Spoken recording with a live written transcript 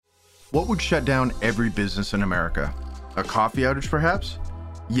What would shut down every business in America? A coffee outage, perhaps?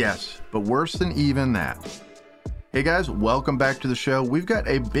 Yes, but worse than even that. Hey guys, welcome back to the show. We've got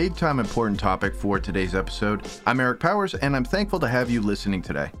a big time important topic for today's episode. I'm Eric Powers, and I'm thankful to have you listening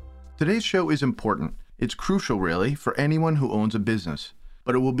today. Today's show is important. It's crucial, really, for anyone who owns a business.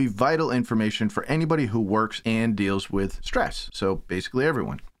 But it will be vital information for anybody who works and deals with stress. So basically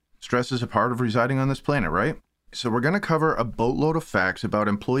everyone. Stress is a part of residing on this planet, right? So we're going to cover a boatload of facts about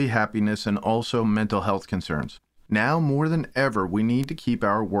employee happiness and also mental health concerns. Now more than ever, we need to keep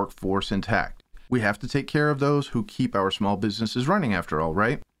our workforce intact. We have to take care of those who keep our small businesses running after all,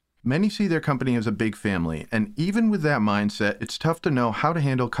 right? Many see their company as a big family, and even with that mindset, it's tough to know how to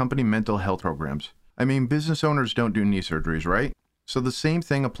handle company mental health programs. I mean, business owners don't do knee surgeries, right? So the same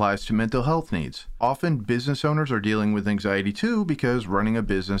thing applies to mental health needs. Often business owners are dealing with anxiety too because running a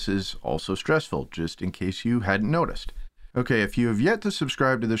business is also stressful, just in case you hadn't noticed. Okay, if you have yet to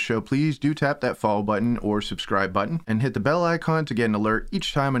subscribe to this show, please do tap that follow button or subscribe button and hit the bell icon to get an alert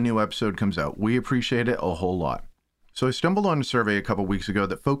each time a new episode comes out. We appreciate it a whole lot. So I stumbled on a survey a couple weeks ago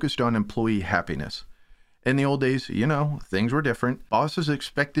that focused on employee happiness. In the old days, things were different. Bosses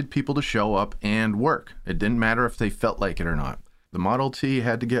expected people to show up and work. It didn't matter if they felt like it or not. The Model T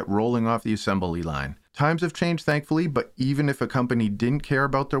had to get rolling off the assembly line. Times have changed, thankfully, but even if a company didn't care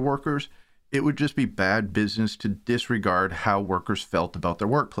about their workers, it would just be bad business to disregard how workers felt about their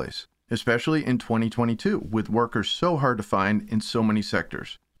workplace, especially in 2022, with workers so hard to find in so many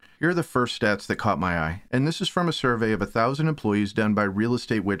sectors. Here are the first stats that caught my eye, and this is from a survey of 1,000 employees done by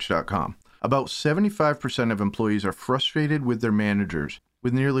realestatewitch.com. About 75% of employees are frustrated with their managers,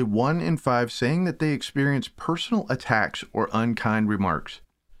 with nearly 1 in 5 saying that they experience personal attacks or unkind remarks.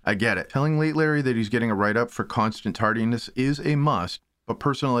 I get it. Telling late Larry that he's getting a write-up for constant tardiness is a must, but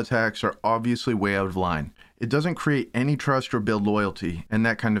personal attacks are obviously way out of line. It doesn't create any trust or build loyalty, and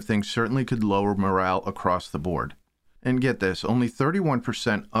that kind of thing certainly could lower morale across the board. And get this, only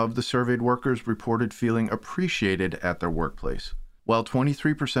 31% of the surveyed workers reported feeling appreciated at their workplace, while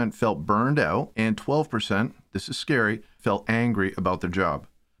 23% felt burned out and 12%, this is scary, felt angry about their job.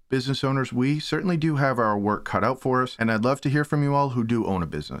 Business owners, we certainly do have our work cut out for us, and I'd love to hear from you all who do own a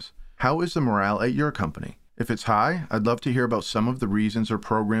business. How is the morale at your company? If it's high, I'd love to hear about some of the reasons or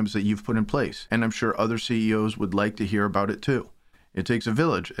programs that you've put in place, and I'm sure other CEOs would like to hear about it too. It takes a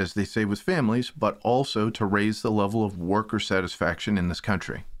village, as they say with families, but also to raise the level of worker satisfaction in this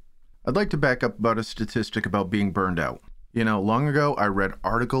country. I'd like to back up about a statistic about being burned out. Long ago, I read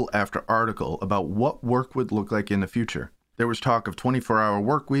article after article about what work would look like in the future. There was talk of 24-hour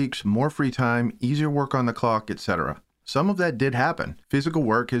work weeks, more free time, easier work on the clock, etc. Some of that did happen. Physical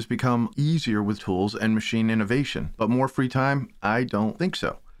work has become easier with tools and machine innovation, but more free time? I don't think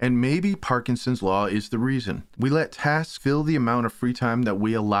so. And maybe Parkinson's law is the reason. We let tasks fill the amount of free time that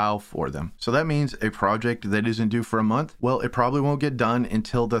we allow for them. So that means a project that isn't due for a month, well, it probably won't get done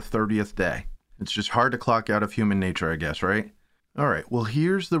until the 30th day. It's just hard to clock out of human nature, I guess, right? Alright, well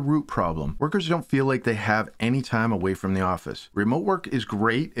here's the root problem. Workers don't feel like they have any time away from the office. Remote work is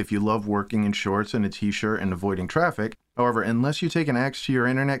great if you love working in shorts and a t-shirt and avoiding traffic. However, unless you take an axe to your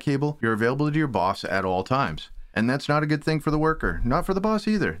internet cable, you're available to your boss at all times. And that's not a good thing for the worker, not for the boss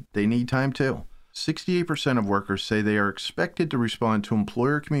either. They need time too. 68% of workers say they are expected to respond to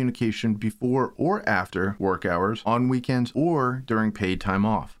employer communication before or after work hours, on weekends, or during paid time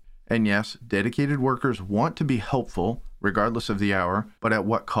off. And yes, dedicated workers want to be helpful, regardless of the hour, but at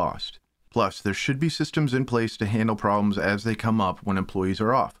what cost? Plus, there should be systems in place to handle problems as they come up when employees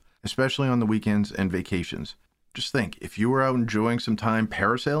are off, especially on the weekends and vacations. Just think, if you were out enjoying some time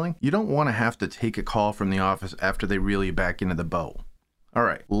parasailing, you don't want to have to take a call from the office after they reel you back into the boat.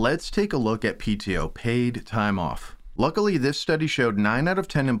 Alright, let's take a look at PTO, paid time off. Luckily, this study showed 9 out of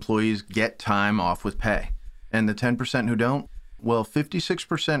 10 employees get time off with pay. And the 10% who don't? Well,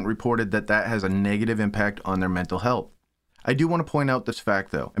 56% reported that has a negative impact on their mental health. I do want to point out this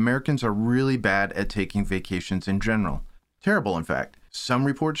fact though. Americans are really bad at taking vacations in general. Terrible, in fact. Some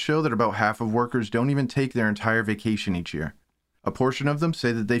reports show that about half of workers don't even take their entire vacation each year. A portion of them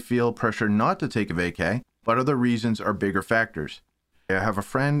say that they feel pressure not to take a vacay, but other reasons are bigger factors. I have a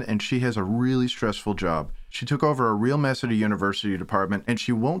friend and she has a really stressful job. She took over a real mess at a university department and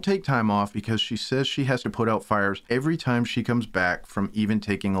she won't take time off because she says she has to put out fires every time she comes back from even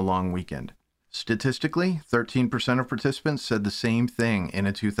taking a long weekend. Statistically, 13% of participants said the same thing in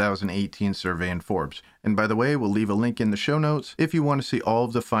a 2018 survey in Forbes. And by the way, we'll leave a link in the show notes if you want to see all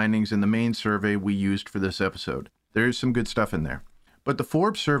of the findings in the main survey we used for this episode. There is some good stuff in there. But the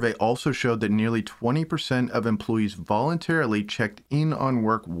Forbes survey also showed that nearly 20% of employees voluntarily checked in on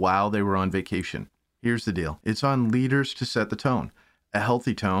work while they were on vacation. Here's the deal. It's on leaders to set the tone. A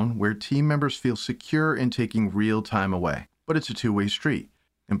healthy tone where team members feel secure in taking real time away. But it's a two-way street.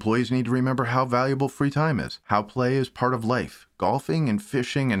 Employees need to remember how valuable free time is, how play is part of life. Golfing and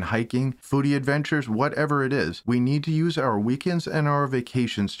fishing and hiking, foodie adventures, whatever it is, we need to use our weekends and our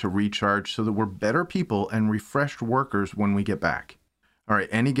vacations to recharge so that we're better people and refreshed workers when we get back. All right,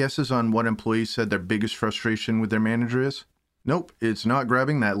 any guesses on what employees said their biggest frustration with their manager is? Nope, it's not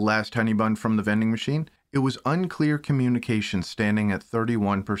grabbing that last honey bun from the vending machine. It was unclear communication, standing at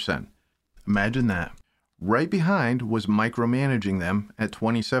 31%. Imagine that. Right behind was micromanaging them at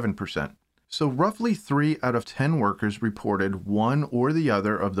 27%. So roughly 3 out of 10 workers reported one or the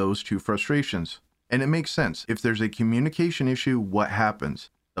other of those two frustrations. And it makes sense. If there's a communication issue, what happens?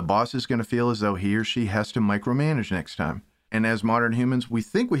 The boss is going to feel as though he or she has to micromanage next time. And as modern humans, we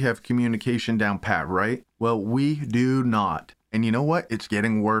think we have communication down pat, right? Well, we do not. And you know what? It's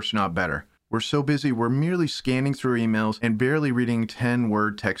getting worse, not better. We're so busy, we're merely scanning through emails and barely reading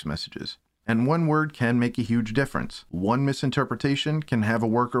 10-word text messages. And one word can make a huge difference. One misinterpretation can have a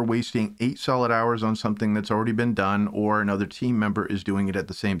worker wasting 8 solid hours on something that's already been done, or another team member is doing it at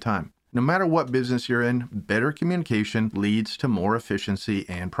the same time. No matter what business you're in, better communication leads to more efficiency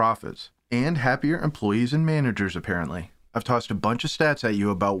and profits. And happier employees and managers, apparently. I've tossed a bunch of stats at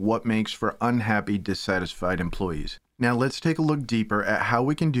you about what makes for unhappy, dissatisfied employees. Now let's take a look deeper at how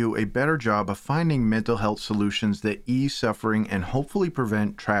we can do a better job of finding mental health solutions that ease suffering and hopefully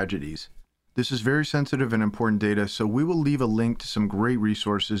prevent tragedies. This is very sensitive and important data, so we will leave a link to some great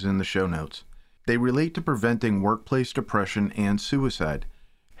resources in the show notes. They relate to preventing workplace depression and suicide.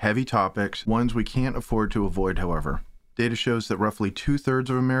 Heavy topics, ones we can't afford to avoid, however. Data shows that roughly 2/3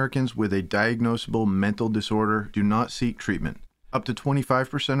 of Americans with a diagnosable mental disorder do not seek treatment. Up to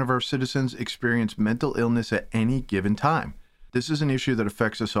 25% of our citizens experience mental illness at any given time. This is an issue that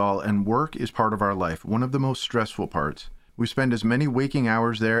affects us all, and work is part of our life, one of the most stressful parts. We spend as many waking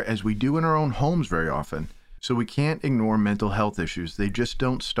hours there as we do in our own homes very often, so we can't ignore mental health issues. They just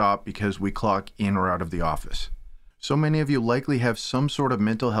don't stop because we clock in or out of the office. So many of you likely have some sort of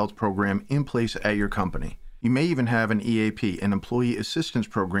mental health program in place at your company. You may even have an EAP, an employee assistance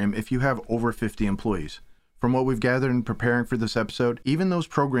program, if you have over 50 employees. From what we've gathered in preparing for this episode, even those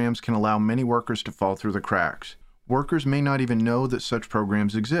programs can allow many workers to fall through the cracks. Workers may not even know that such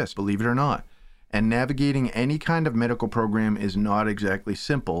programs exist, believe it or not. And navigating any kind of medical program is not exactly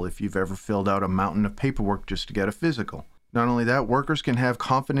simple if you've ever filled out a mountain of paperwork just to get a physical. Not only that, workers can have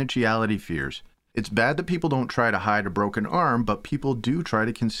confidentiality fears. It's bad that people don't try to hide a broken arm, but people do try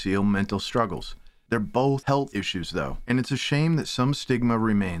to conceal mental struggles. They're both health issues though, and it's a shame that some stigma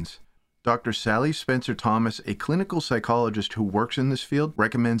remains. Dr. Sally Spencer Thomas, a clinical psychologist who works in this field,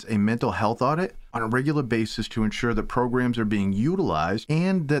 recommends a mental health audit on a regular basis to ensure that programs are being utilized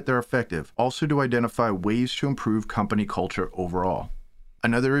and that they're effective, also to identify ways to improve company culture overall.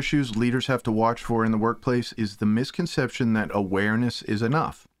 Another issue leaders have to watch for in the workplace is the misconception that awareness is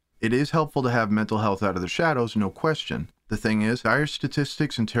enough. It is helpful to have mental health out of the shadows, no question. The thing is, dire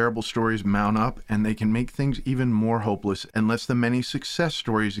statistics and terrible stories mount up, and they can make things even more hopeless unless the many success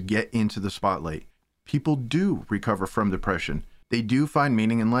stories get into the spotlight. People do recover from depression. They do find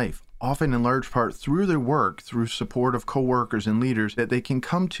meaning in life, often in large part through their work, through support of coworkers and leaders that they can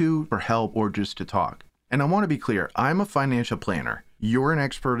come to for help or just to talk. And I want to be clear, I'm a financial planner. You're an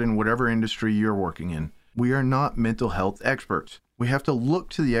expert in whatever industry you're working in. We are not mental health experts. We have to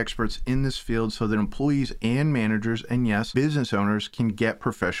look to the experts in this field so that employees and managers, and yes, business owners, can get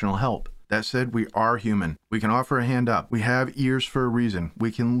professional help. That said, we are human. We can offer a hand up. We have ears for a reason.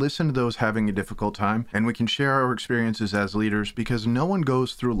 We can listen to those having a difficult time, and we can share our experiences as leaders because no one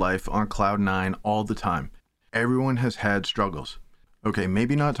goes through life on cloud 9 all the time. Everyone has had struggles. Okay,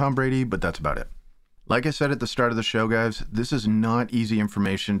 maybe not Tom Brady, but that's about it. Like I said at the start of the show, guys, this is not easy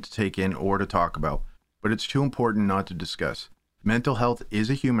information to take in or to talk about, but it's too important not to discuss. Mental health is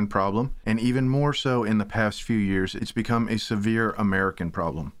a human problem, and even more so in the past few years, it's become a severe American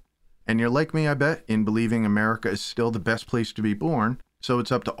problem. And you're like me, I bet, in believing America is still the best place to be born, so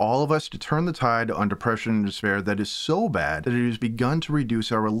it's up to all of us to turn the tide on depression and despair that is so bad that it has begun to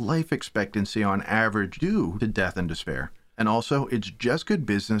reduce our life expectancy on average due to death and despair. And also, it's just good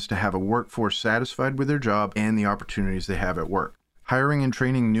business to have a workforce satisfied with their job and the opportunities they have at work. Hiring and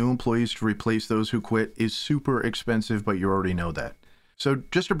training new employees to replace those who quit is super expensive, but you already know that. So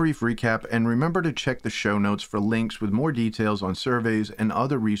just a brief recap, and remember to check the show notes for links with more details on surveys and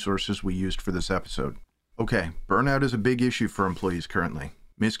other resources we used for this episode. Okay, burnout is a big issue for employees currently.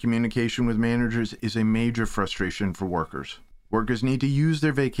 Miscommunication with managers is a major frustration for workers. Workers need to use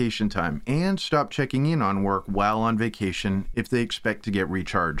their vacation time and stop checking in on work while on vacation if they expect to get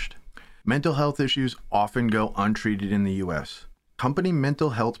recharged. Mental health issues often go untreated in the U.S. Company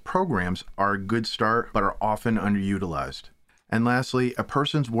mental health programs are a good start, but are often underutilized. And lastly, a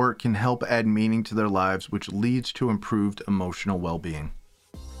person's work can help add meaning to their lives, which leads to improved emotional well-being.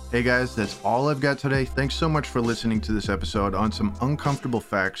 Hey guys, that's all I've got today. Thanks so much for listening to this episode on some uncomfortable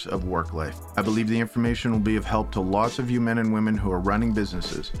facts of work life. I believe the information will be of help to lots of you men and women who are running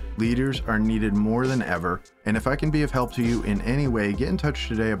businesses. Leaders are needed more than ever, and if I can be of help to you in any way, get in touch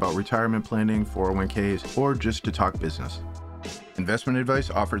today about retirement planning, 401ks, or just to talk business. Investment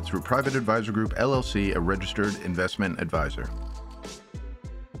advice offered through Private Advisor Group, LLC, a registered investment advisor.